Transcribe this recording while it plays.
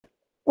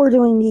We're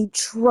doing the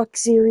truck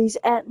series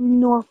at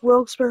North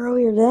Wilkesboro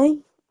here today.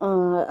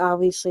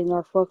 Obviously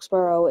North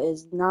Wilkesboro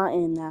is not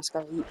in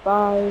NASCAR Heat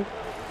 5,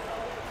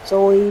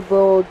 so we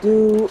will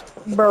do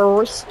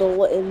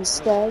Bristol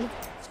instead.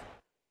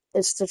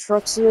 It's the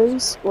truck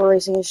series. We're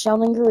racing a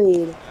Sheldon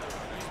Creed.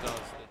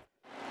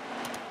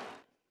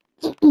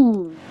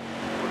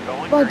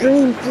 My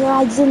green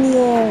flags in the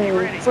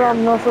air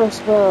from North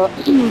Wilkesboro,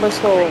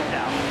 Bristol.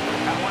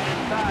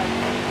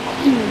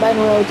 Ben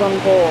Rhodes on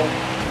pole.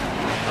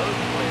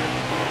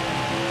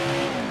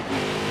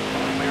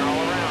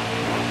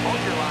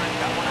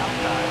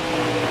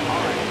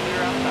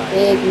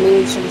 Big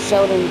moves from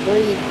Sheldon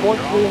Creed, 14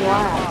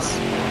 laps.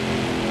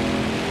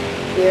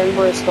 Here in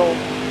Bristol.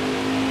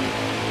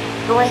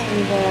 Grant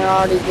can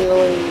already do the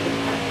lead.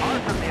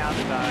 Hard from the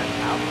outside.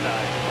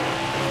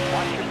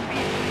 Watch your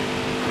speed.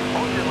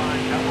 Hold your line,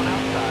 got one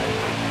outside.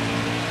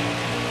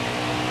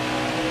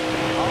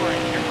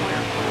 Alright, you're clear.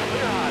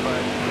 Clear high,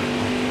 bud.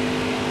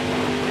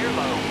 Clear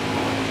low.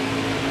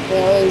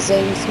 Yeah,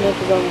 Zane Smith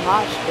is on the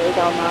hot streak.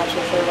 I'm not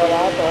so sure about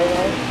that, but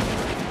okay.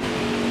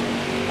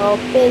 Oh,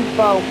 big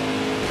bump.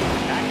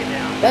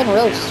 Ben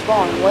Rhodes is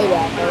falling way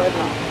back there,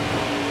 isn't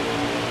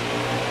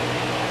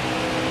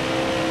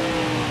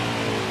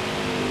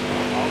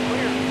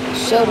he?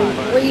 Sheldon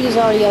Creed is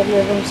already up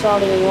here from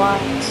starting in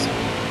lines.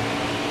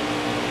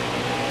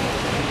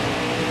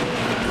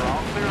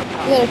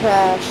 We had a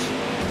crash.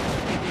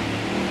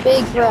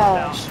 Big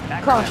crash.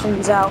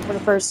 Caution's out for the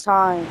first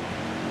time.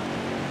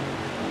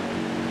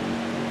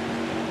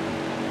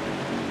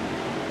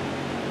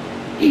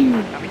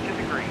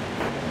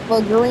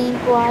 The green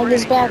flag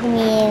is back in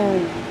the air.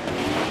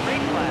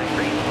 Green flag.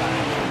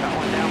 Got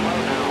one down low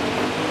now.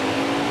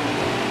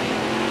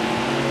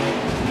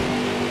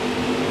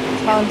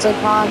 Tons of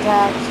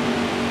contact.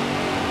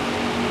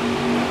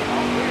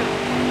 All clear.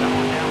 Got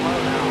one down low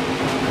now.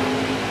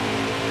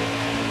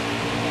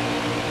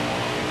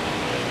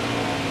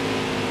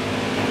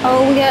 Oh,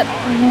 we got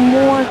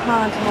more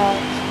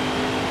contact.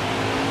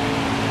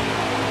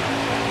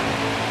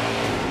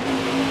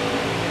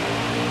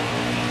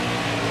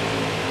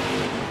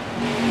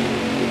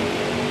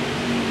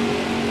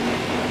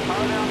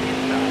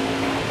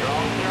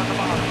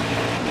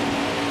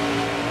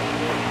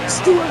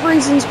 Stuart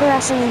Breezen's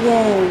crashing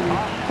again.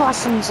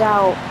 Caution's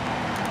out.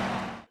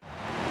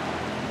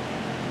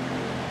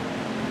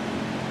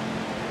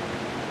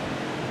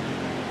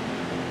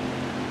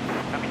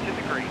 Coming to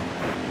the green.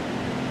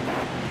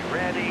 You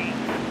ready?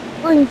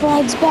 Green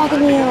flag's back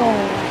in the air.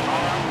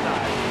 All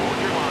outside. Hold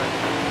your line.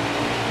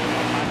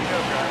 Time to go,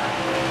 driver.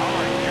 All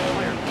right, you're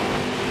clear.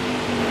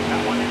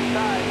 Got one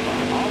inside.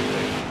 All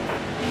good.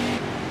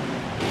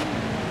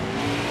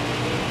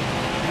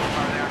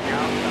 Are they on your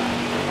outside?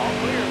 All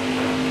clear.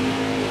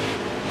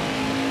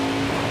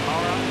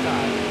 All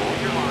outside. Hold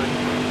your line.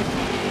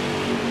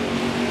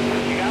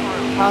 You got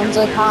room. Tons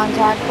of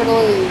contact for the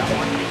lead. Got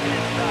one peeking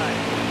inside.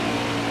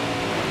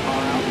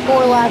 All outside.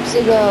 4 laps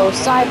to go.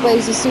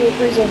 Sideways to Stuart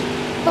Breezen.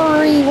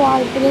 3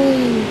 wide for the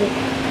lead.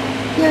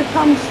 Here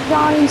comes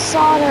Johnny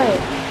Sauter.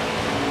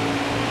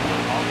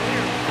 All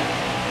clear.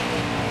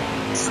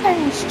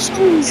 Smash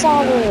Johnny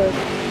Sauter.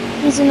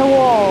 He's in the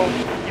wall.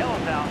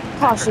 Yellow's out.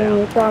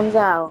 Caution comes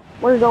out.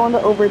 We're going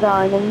to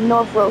overtime in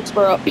North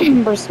Wilkesboro,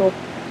 Bristol.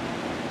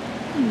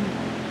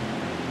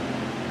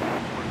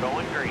 We're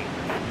going green.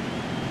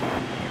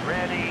 You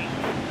ready?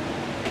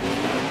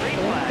 Green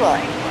flag. Flag.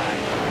 Green flag.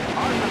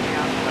 Hard from the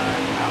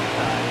outside.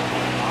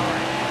 All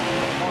right.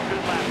 More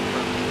good laps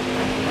from you.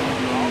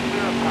 You're all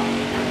clear up top.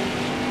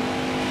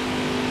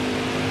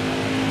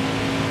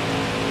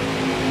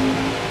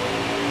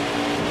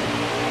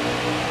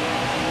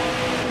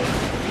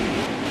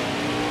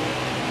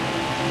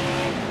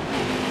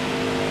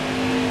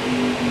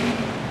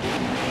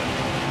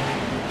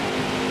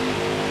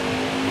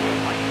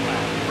 White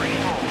flag. Bring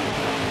it home.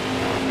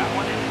 Got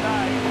one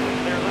inside.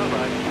 Clear low,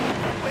 bud.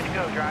 Way to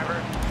go, driver.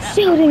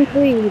 Sheldon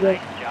Creed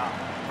Nice job.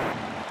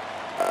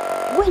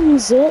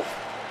 wins it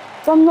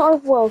from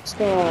North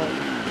Wilkesboro.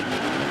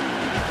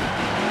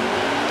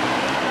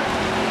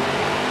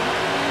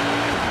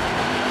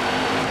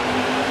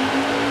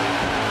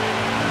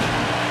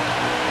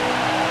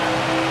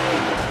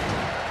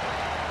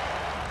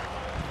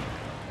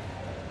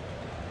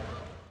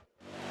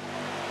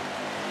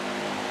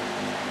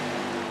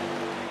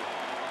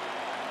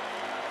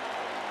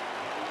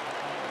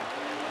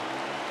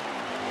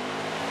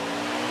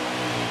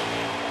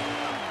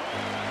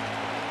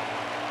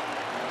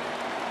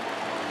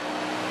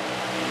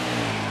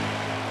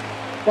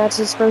 That's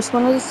his first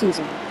one of the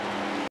season.